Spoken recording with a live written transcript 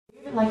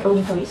Like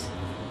owning toys?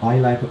 I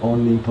like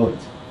owning toys.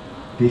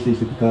 This is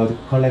because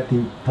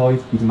collecting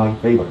toys is my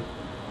favorite.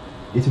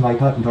 It's my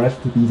top interest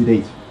these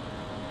days.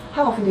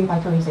 How often do you buy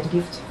toys as a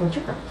gift for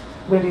children?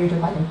 Where do you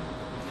usually buy them?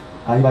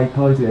 I buy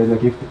toys as a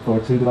gift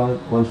for children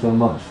once a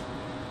month.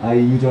 I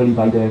usually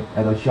buy them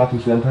at a shopping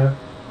center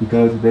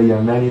because there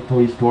are many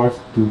toy stores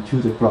to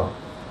choose from.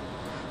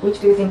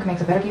 Which do you think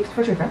makes a better gift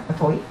for children, a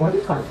toy or a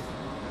gift card?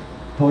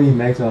 Toy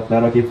makes a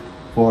better gift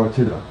for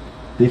children.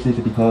 This is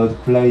because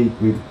play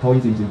with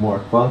toys is more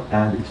fun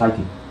and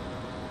exciting.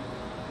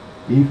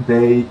 If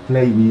they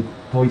play with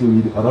toys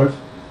with others,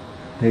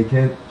 they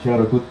can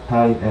share a good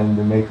time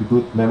and make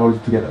good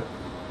memories together.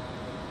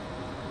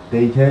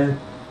 They can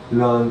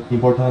learn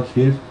important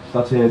skills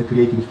such as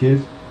creative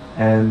skills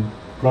and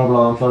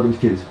problem-solving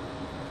skills.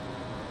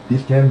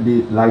 This can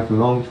be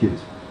lifelong skills,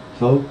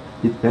 so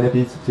it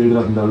benefits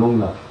children in the long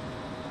run.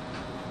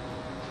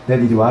 That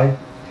is why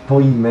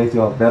toy makes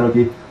a better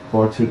gift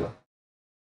for children.